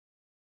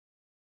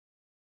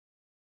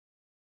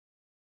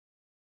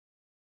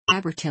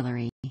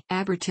Abertillery.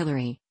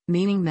 Abertillery,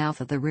 meaning mouth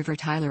of the River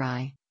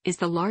Tyleri, is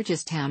the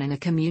largest town in a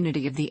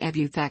community of the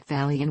Ebbw Fach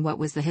Valley in what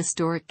was the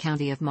historic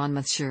county of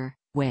Monmouthshire,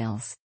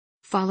 Wales.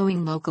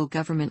 Following local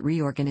government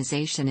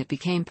reorganisation, it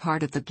became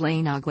part of the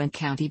Blaenau Gwent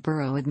County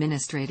Borough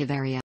administrative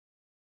area.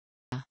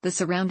 The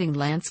surrounding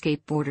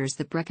landscape borders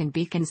the Brecon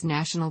Beacons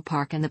National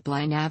Park and the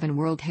Blaenavon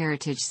World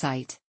Heritage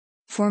Site.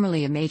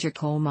 Formerly a major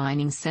coal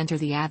mining centre,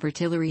 the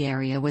Abertillery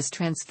area was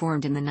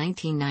transformed in the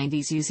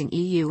 1990s using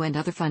EU and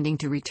other funding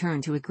to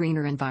return to a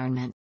greener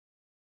environment.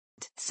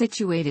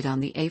 Situated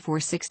on the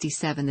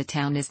A467, the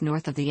town is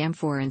north of the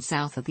M4 and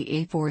south of the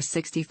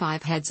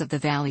A465 heads of the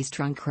valley's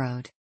trunk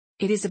road.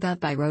 It is about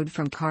by road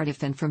from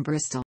Cardiff and from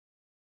Bristol.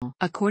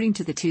 According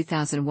to the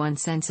 2001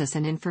 census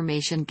and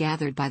information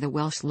gathered by the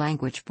Welsh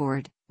Language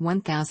Board,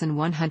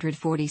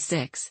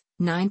 1,146,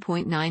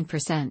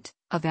 9.9%,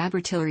 of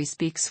Abertillery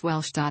speaks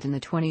Welsh. In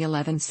the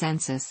 2011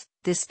 census,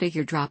 this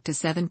figure dropped to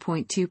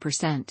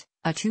 7.2%,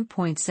 a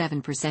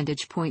 2.7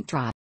 percentage point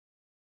drop.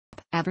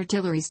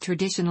 Abertillery's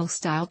traditional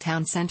style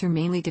town centre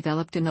mainly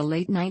developed in the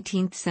late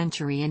 19th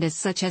century and as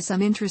such has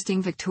some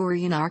interesting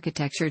Victorian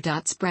architecture.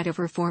 Spread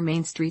over 4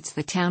 main streets,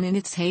 the town in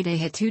its heyday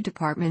had 2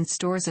 department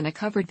stores and a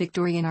covered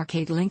Victorian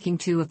arcade linking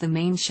 2 of the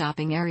main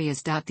shopping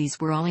areas. These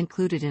were all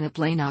included in a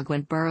Blaenau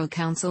Gwent Borough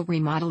Council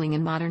remodelling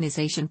and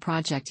modernisation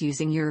project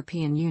using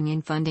European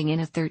Union funding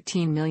in a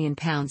 £13 million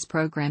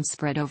programme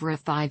spread over a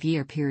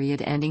 5-year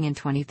period ending in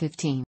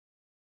 2015.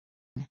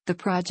 The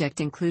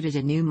project included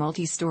a new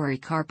multi-story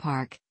car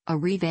park, a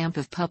revamp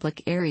of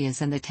public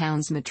areas and the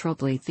town's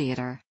Metropolis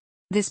Theatre.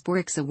 This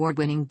Brix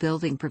award-winning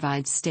building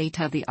provides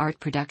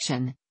state-of-the-art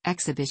production,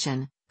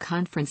 exhibition,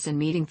 conference and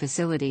meeting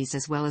facilities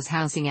as well as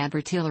housing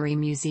Abertillery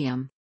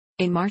Museum.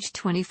 In March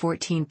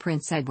 2014,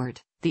 Prince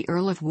Edward, the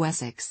Earl of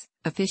Wessex,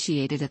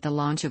 officiated at the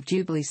launch of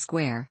Jubilee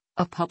Square,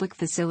 a public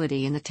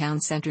facility in the town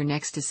centre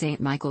next to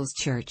St. Michael's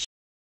Church.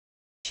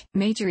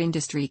 Major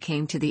industry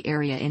came to the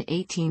area in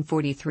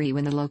 1843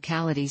 when the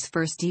locality's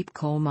first deep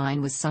coal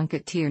mine was sunk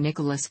at Tir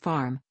Nicholas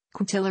Farm,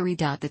 Gwentillery.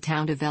 The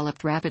town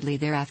developed rapidly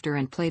thereafter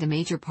and played a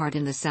major part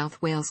in the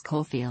South Wales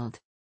coalfield.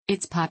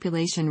 Its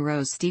population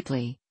rose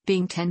steeply,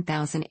 being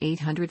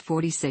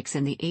 10,846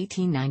 in the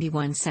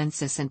 1891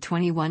 census and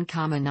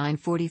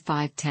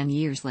 21,945 10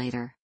 years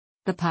later.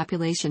 The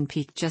population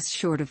peaked just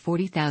short of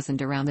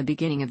 40,000 around the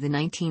beginning of the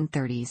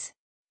 1930s.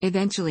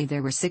 Eventually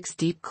there were 6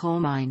 deep coal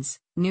mines,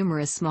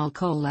 numerous small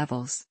coal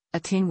levels, a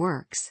tin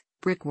works,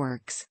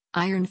 brickworks,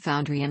 iron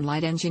foundry and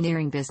light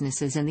engineering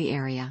businesses in the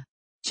area.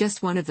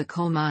 Just one of the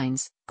coal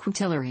mines,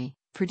 Gwentillery,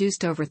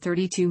 produced over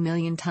 32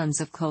 million tons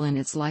of coal in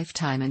its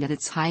lifetime and at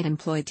its height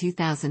employed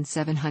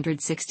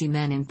 2,760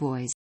 men and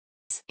boys.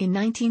 In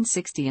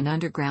 1960 an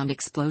underground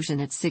explosion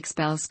at Six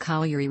Bells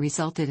Colliery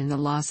resulted in the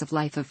loss of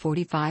life of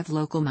 45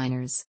 local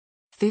miners.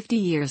 50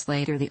 years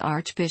later the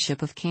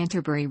Archbishop of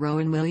Canterbury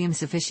Rowan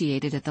Williams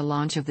officiated at the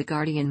launch of the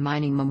Guardian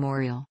Mining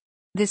Memorial.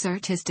 This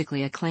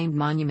artistically acclaimed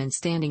monument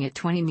standing at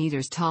 20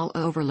 meters tall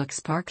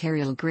overlooks Park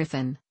Ariel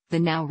Griffin, the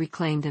now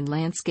reclaimed and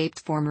landscaped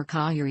former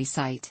colliery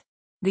site.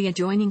 The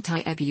adjoining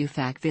Ebbw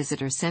Fach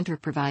Visitor Centre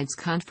provides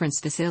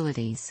conference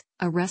facilities,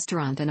 a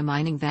restaurant and a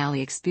mining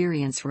valley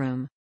experience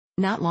room.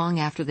 Not long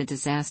after the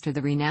disaster,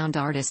 the renowned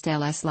artist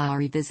L.S.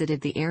 Lowry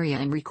visited the area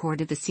and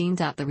recorded the scene.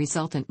 The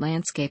resultant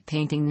landscape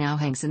painting now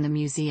hangs in the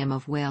Museum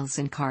of Wales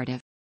in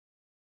Cardiff.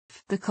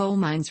 The coal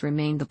mines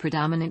remained the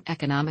predominant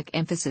economic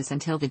emphasis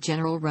until the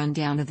general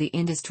rundown of the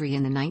industry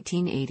in the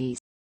 1980s.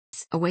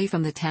 Away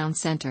from the town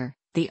centre,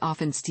 the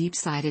often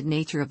steep-sided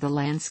nature of the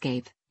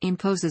landscape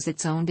imposes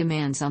its own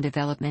demands on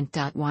development.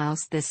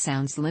 Whilst this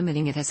sounds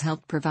limiting, it has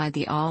helped provide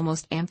the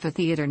almost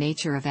amphitheatre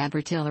nature of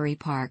Abertillery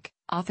Park,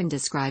 often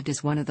described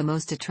as one of the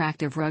most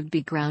attractive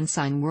rugby grounds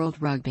in World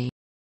Rugby.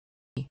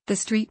 The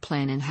street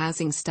plan and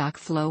housing stock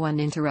flow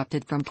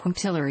uninterrupted from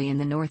Gwentillery in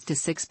the north to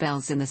Six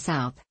Bells in the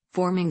south,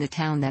 forming the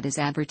town that is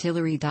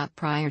Abertillery.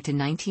 Prior to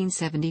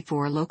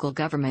 1974, local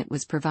government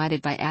was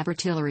provided by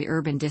Abertillery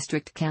Urban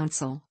District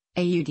Council,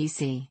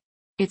 AUDC.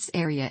 Its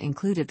area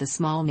included the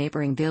small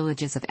neighbouring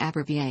villages of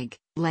Abertillery,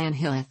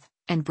 Llanhilleth,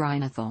 and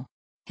Brynethel.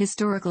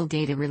 Historical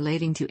data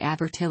relating to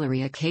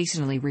Abertillery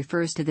occasionally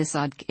refers to this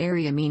odd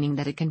area, meaning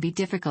that it can be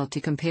difficult to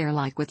compare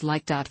like with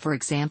like. For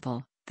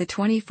example, the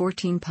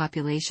 2014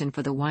 population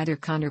for the wider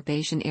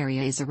conurbation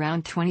area is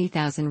around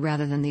 20,000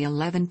 rather than the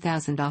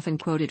 11,000 often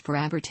quoted for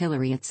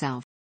Abertillery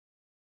itself.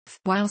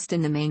 Whilst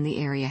in the main the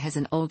area has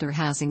an older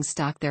housing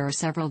stock, there are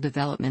several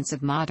developments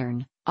of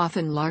modern,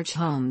 often large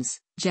homes,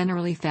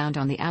 generally found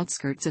on the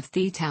outskirts of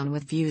the town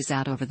with views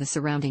out over the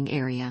surrounding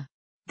area.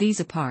 These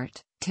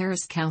apart,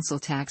 terraced council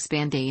tax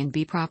band A and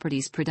B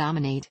properties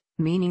predominate,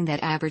 meaning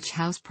that average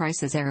house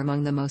prices are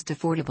among the most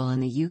affordable in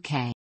the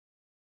UK.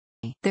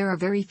 There are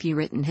very few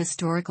written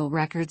historical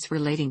records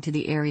relating to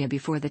the area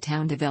before the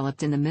town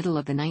developed in the middle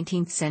of the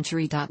 19th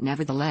century.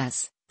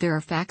 Nevertheless, there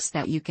are facts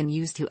that you can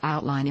use to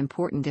outline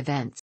important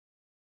events.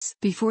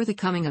 Before the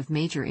coming of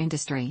major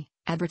industry,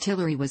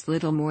 Abertillery was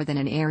little more than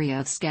an area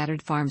of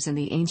scattered farms in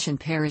the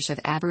ancient parish of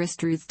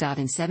Aberystwyth.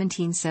 In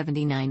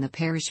 1779 the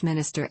parish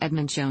minister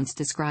Edmund Jones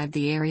described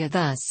the area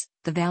thus: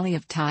 The Valley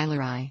of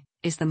Tyleri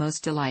is the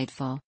most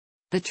delightful.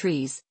 The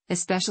trees,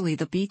 especially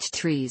the beech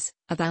trees,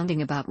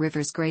 abounding about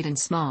rivers great and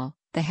small,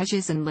 the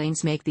hedges and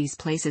lanes make these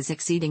places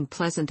exceeding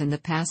pleasant and the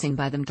passing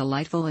by them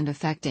delightful and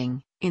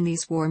affecting. In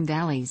these warm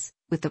valleys,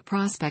 with the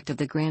prospect of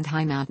the grand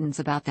high mountains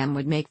about them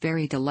would make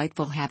very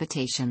delightful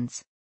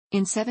habitations.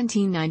 In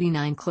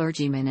 1799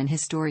 clergyman and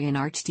historian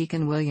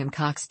Archdeacon William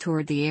Cox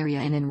toured the area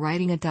and in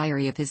writing a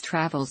diary of his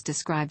travels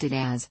described it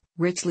as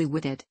richly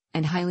wooded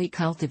and highly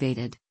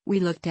cultivated. We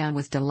looked down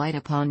with delight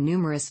upon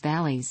numerous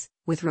valleys,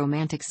 with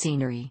romantic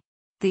scenery.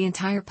 The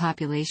entire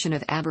population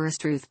of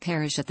Aberystwyth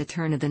parish at the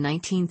turn of the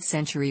 19th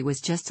century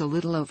was just a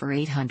little over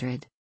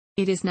 800.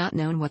 It is not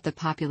known what the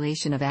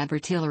population of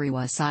Abertillery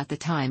was at the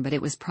time, but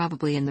it was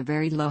probably in the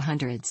very low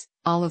hundreds,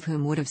 all of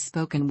whom would have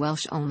spoken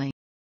Welsh only.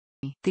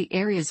 The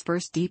area's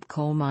first deep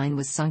coal mine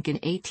was sunk in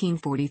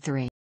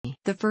 1843.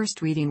 The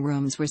first reading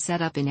rooms were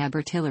set up in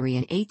Abertillery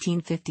in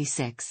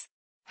 1856.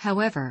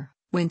 However,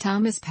 when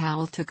Thomas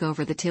Powell took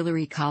over the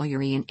Tyleri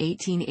colliery in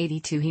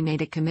 1882, he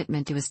made a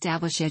commitment to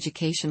establish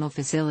educational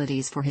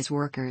facilities for his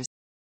workers.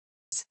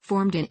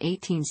 Formed in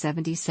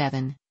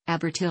 1877,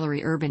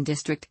 Abertillery Urban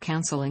District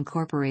Council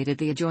incorporated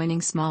the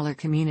adjoining smaller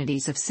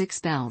communities of Six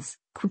Bells,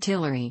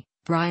 Tyleri,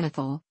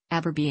 Brynethil,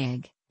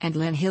 Aberbeag, and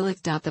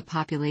Llanhilleth. The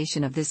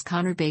population of this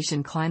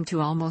conurbation climbed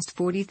to almost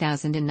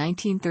 40,000 in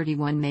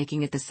 1931,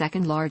 making it the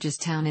second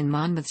largest town in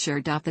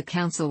Monmouthshire. The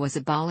council was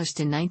abolished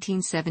in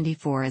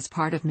 1974 as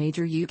part of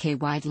major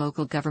UK-wide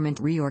local government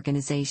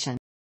reorganisation.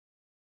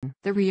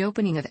 The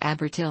reopening of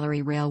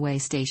Abertillery railway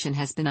station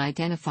has been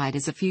identified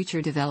as a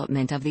future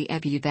development of the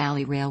Ebbw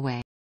Valley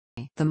Railway.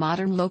 The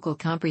modern local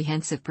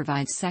comprehensive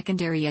provides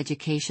secondary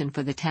education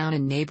for the town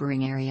and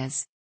neighbouring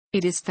areas.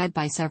 It is fed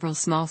by several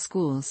small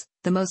schools,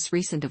 the most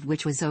recent of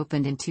which was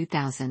opened in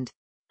 2000.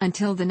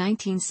 Until the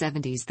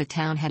 1970s, the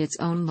town had its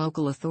own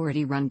local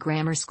authority-run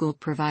grammar school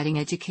providing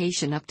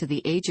education up to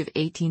the age of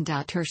 18.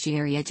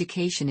 Tertiary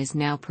education is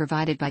now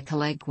provided by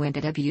Blaenau Gwent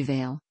at Ebbw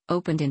Fach,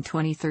 opened in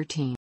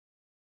 2013.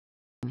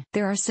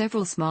 There are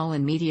several small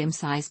and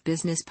medium-sized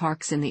business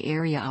parks in the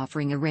area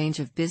offering a range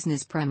of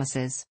business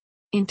premises.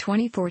 In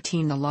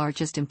 2014, the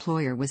largest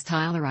employer was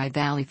Tyleri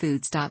Valley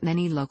Foods.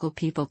 Many local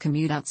people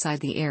commute outside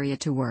the area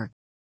to work.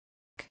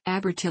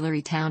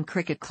 Abertillery Town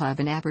Cricket Club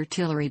and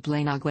Abertillery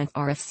Blaenau Gwent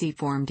RFC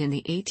formed in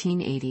the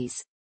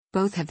 1880s.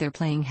 Both have their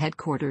playing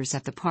headquarters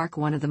at the park,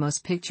 one of the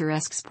most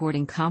picturesque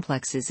sporting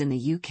complexes in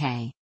the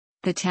UK.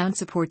 The town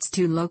supports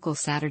two local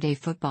Saturday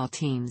football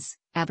teams,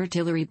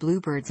 Abertillery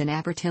Bluebirds and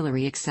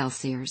Abertillery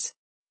Excelsiors.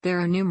 There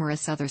are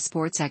numerous other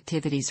sports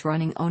activities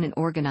running on an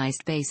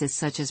organized basis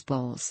such as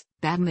bowls,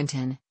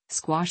 badminton,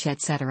 squash,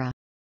 etc.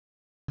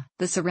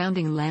 The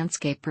surrounding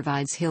landscape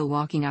provides hill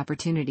walking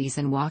opportunities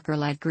and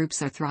walker-led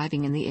groups are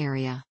thriving in the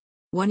area.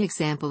 One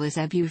example is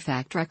Ebbw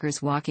Fach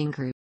Truckers Walking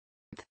Group.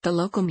 The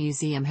local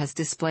museum has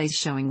displays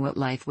showing what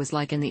life was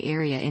like in the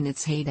area in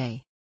its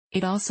heyday.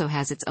 It also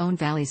has its own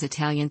Valley's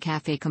Italian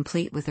Cafe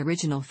complete with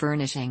original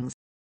furnishings.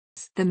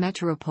 The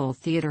Metropole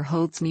Theatre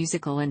holds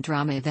musical and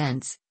drama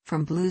events,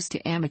 from blues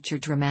to amateur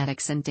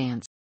dramatics and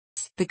dance.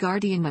 The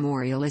Guardian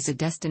Memorial is a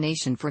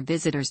destination for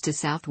visitors to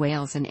South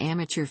Wales and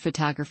amateur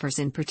photographers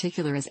in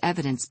particular, as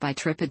evidenced by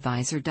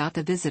TripAdvisor.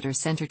 The visitor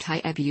centre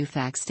Ebbw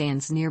Fach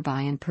stands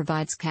nearby and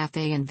provides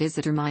cafe and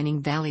visitor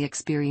mining valley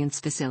experience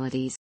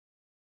facilities.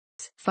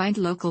 Find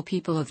local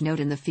people of note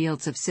in the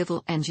fields of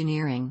civil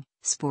engineering,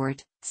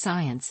 sport,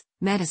 science,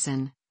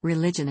 medicine,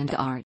 religion and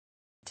art.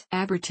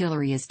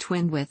 Abertillery is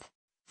twinned with.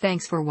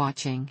 Thanks for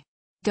watching.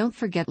 Don't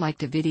forget like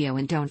the video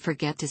and don't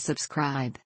forget to subscribe.